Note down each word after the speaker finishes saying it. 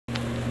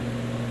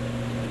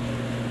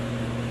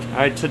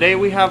Alright, today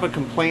we have a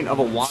complaint of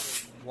a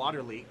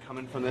water leak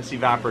coming from this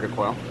evaporator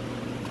coil.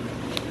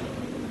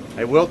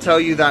 I will tell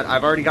you that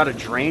I've already got a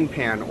drain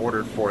pan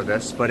ordered for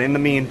this, but in the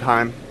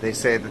meantime, they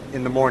say that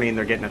in the morning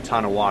they're getting a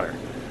ton of water.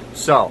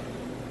 So,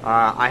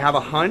 I have a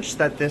hunch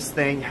that this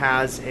thing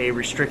has a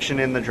restriction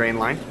in the drain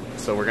line,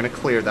 so we're going to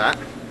clear that.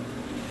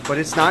 But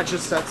it's not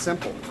just that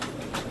simple.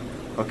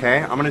 Okay,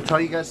 I'm going to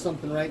tell you guys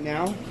something right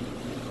now.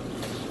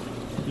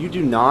 You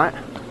do not,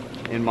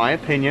 in my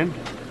opinion,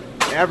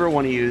 ever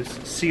want to use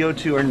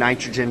CO2 or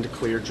nitrogen to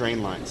clear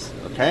drain lines,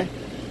 okay?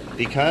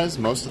 Because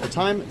most of the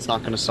time, it's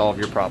not going to solve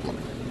your problem.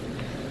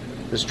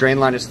 This drain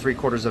line is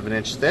 3/4 of an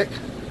inch thick.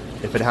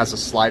 If it has a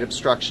slight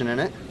obstruction in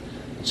it,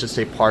 it's just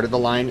a part of the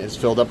line is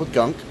filled up with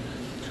gunk.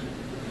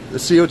 The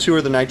CO2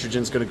 or the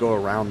nitrogen is going to go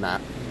around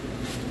that.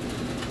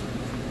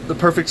 The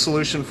perfect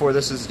solution for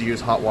this is to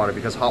use hot water,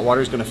 because hot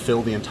water is going to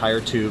fill the entire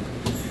tube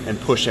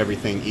and push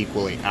everything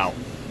equally out,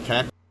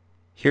 okay?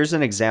 Here's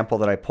an example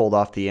that I pulled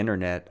off the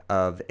internet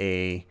of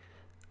a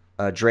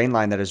drain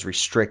line that is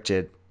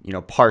restricted,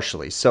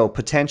 partially. So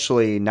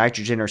potentially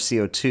nitrogen or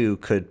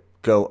CO2 could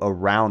go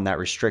around that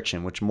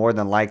restriction, which more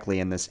than likely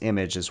in this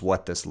image is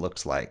what this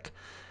looks like.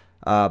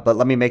 But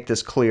let me make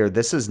this clear.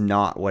 This is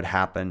not what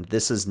happened.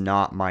 This is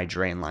not my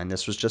drain line.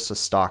 This was just a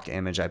stock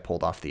image I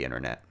pulled off the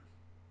internet.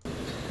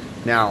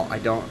 Now, I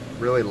don't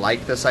really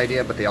like this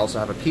idea, but they also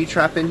have a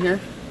P-trap in here.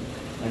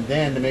 And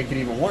then to make it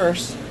even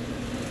worse,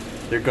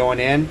 they're going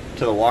in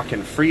to the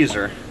walk-in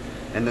freezer,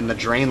 and then the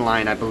drain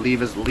line, I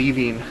believe, is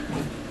leaving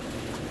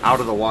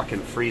out of the walk-in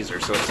freezer.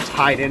 So it's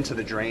tied into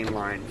the drain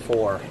line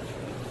for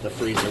the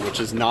freezer, which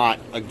is not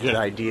a good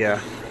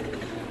idea.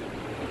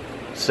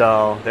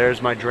 So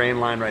there's my drain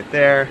line right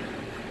there,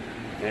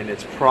 and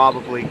it's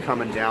probably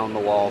coming down the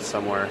wall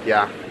somewhere.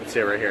 Yeah,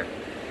 see it right here.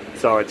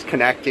 So it's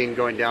connecting,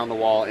 going down the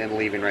wall, and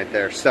leaving right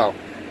there. So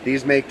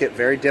these make it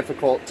very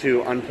difficult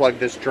to unplug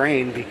this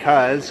drain,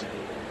 because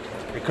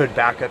it could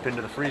back up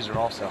into the freezer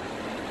also.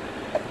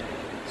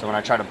 So when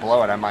I try to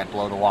blow it, I might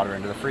blow the water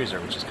into the freezer,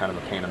 which is kind of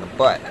a pain in the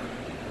butt.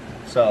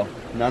 So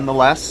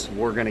nonetheless,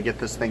 we're going to get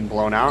this thing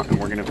blown out, and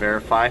we're going to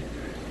verify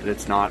that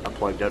it's not a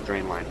plugged up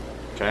drain line.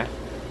 Okay.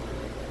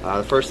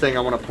 The first thing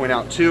I want to point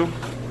out too,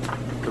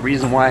 the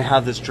reason why I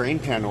have this drain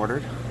pan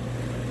ordered,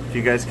 if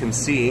you guys can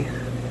see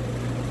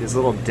these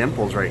little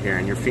dimples right here,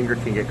 and your finger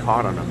can get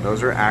caught on them.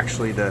 Those are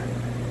actually the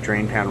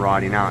drain pan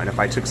rotting out, and if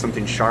I took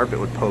something sharp, it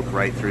would poke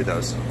right through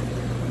those.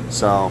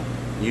 So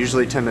you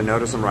usually tend to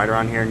notice them right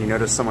around here, and you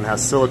notice someone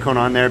has silicone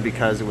on there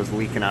because it was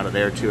leaking out of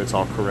there too. It's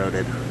all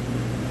corroded.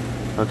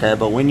 Okay,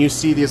 but when you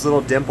see these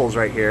little dimples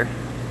right here,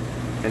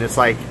 and it's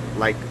like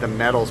the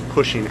metal's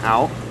pushing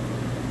out,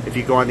 if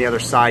you go on the other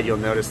side, you'll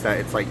notice that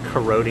it's like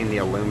corroding the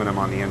aluminum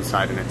on the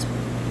inside, and it's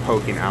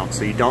poking out.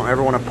 So you don't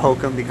ever want to poke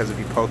them, because if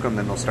you poke them,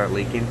 then they'll start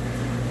leaking.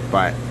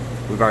 But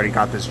we've already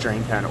got this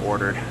drain pan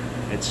ordered.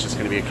 It's just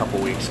going to be a couple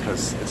weeks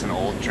because it's an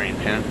old drain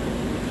pan.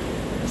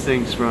 This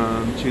thing's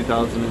from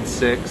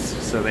 2006,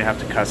 so they have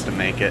to custom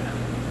make it.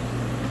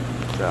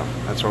 So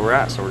that's where we're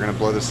at. So we're going to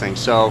blow this thing.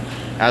 So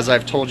as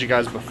I've told you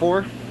guys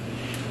before,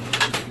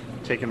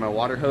 taking my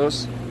water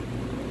hose,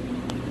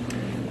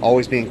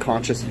 always being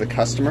conscious of the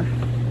customer,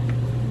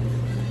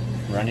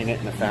 running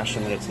it in a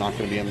fashion that it's not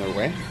going to be in their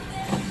way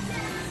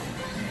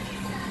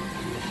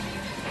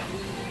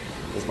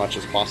as much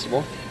as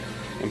possible,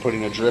 and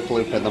putting a drip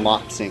loop in the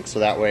mop sink, so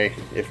that way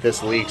if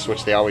this leaks,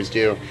 which they always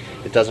do,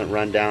 it doesn't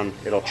run down,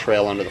 it'll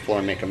trail under the floor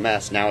and make a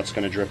mess. Now it's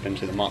going to drip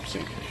into the mop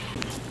sink.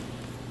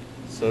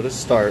 So to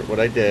start, what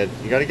I did,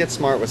 you got to get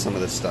smart with some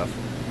of this stuff.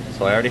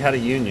 So I already had a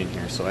union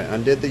here, so I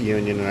undid the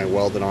union and I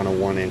welded on a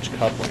 1-inch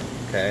coupling,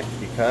 okay,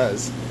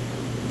 because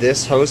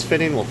this hose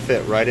fitting will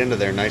fit right into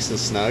there nice and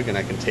snug, and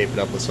I can tape it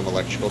up with some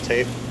electrical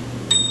tape,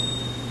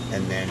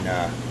 and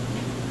then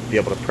be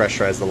able to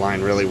pressurize the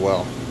line really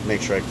well.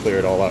 Make sure I clear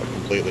it all out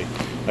completely.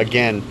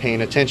 Again,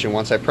 paying attention,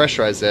 once I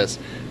pressurize this,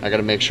 I got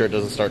to make sure it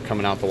doesn't start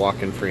coming out the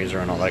walk-in freezer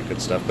and all that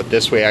good stuff. But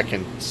this way I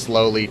can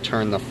slowly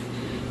turn the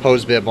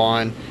hose bib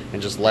on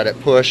and just let it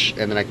push,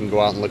 and then I can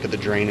go out and look at the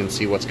drain and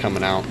see what's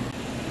coming out.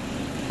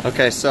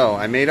 Okay, so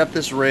I made up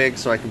this rig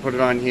so I can put it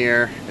on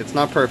here. It's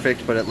not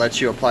perfect, but it lets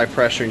you apply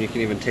pressure, and you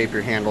can even tape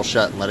your handle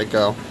shut and let it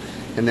go.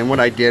 And then what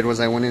I did was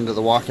I went into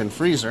the walk-in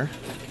freezer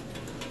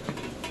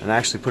and I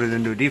actually put it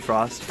into a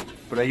defrost,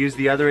 but I used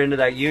the other end of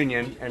that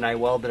union and I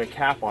welded a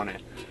cap on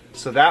it.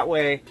 So that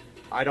way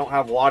I don't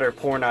have water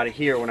pouring out of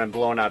here when I'm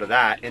blowing out of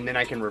that, and then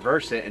I can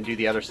reverse it and do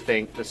the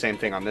same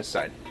thing on this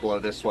side. Blow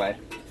this way,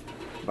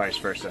 vice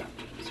versa.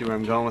 See where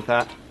I'm going with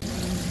that?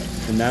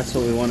 And that's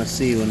what we want to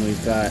see when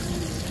we've got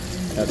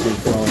that thing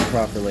flowing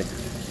properly.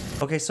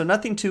 Okay, so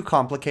nothing too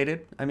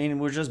complicated. I mean,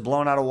 we're just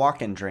blowing out a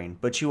walk-in drain,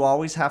 but you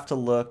always have to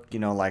look,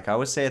 like I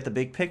always say, at the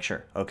big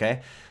picture,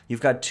 okay?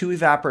 You've got 2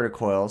 evaporator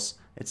coils.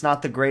 It's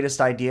not the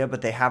greatest idea,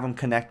 but they have them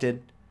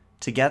connected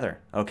together,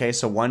 okay?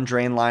 So one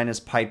drain line is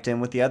piped in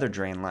with the other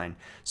drain line.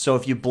 So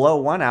if you blow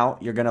one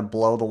out, you're gonna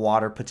blow the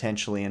water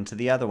potentially into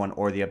the other one,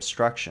 or the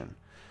obstruction.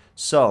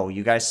 So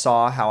you guys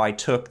saw how I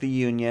took the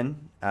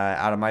union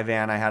out of my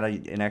van. I had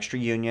an extra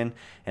union,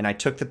 and I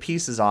took the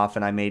pieces off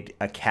and I made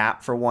a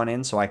cap for one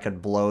end so I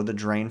could blow the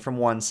drain from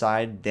one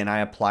side. Then I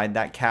applied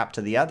that cap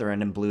to the other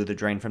end and blew the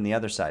drain from the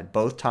other side.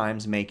 Both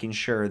times making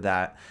sure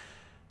that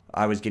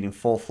I was getting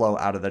full flow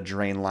out of the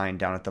drain line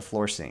down at the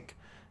floor sink.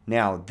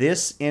 Now,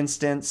 this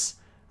instance,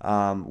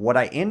 what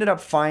I ended up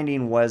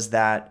finding was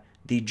that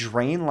the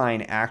drain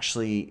line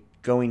actually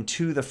going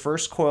to the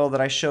first coil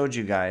that I showed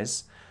you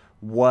guys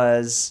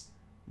was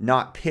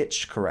not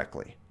pitched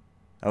correctly.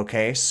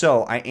 Okay,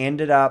 so I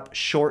ended up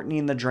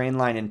shortening the drain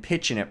line and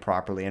pitching it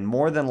properly, and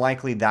more than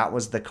likely that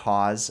was the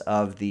cause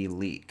of the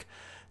leak.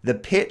 The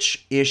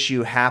pitch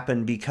issue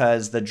happened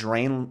because the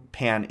drain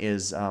pan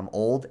is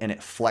old and it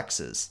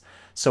flexes.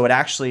 So it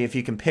actually, if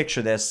you can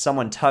picture this,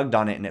 someone tugged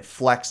on it and it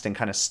flexed and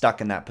kind of stuck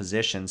in that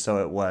position,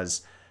 so it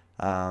was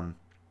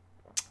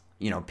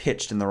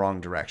pitched in the wrong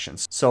direction.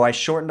 So I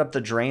shortened up the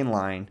drain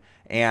line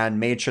and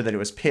made sure that it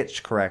was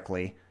pitched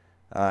correctly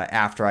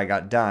after I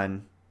got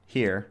done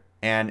here.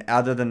 And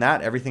other than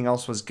that, everything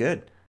else was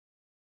good.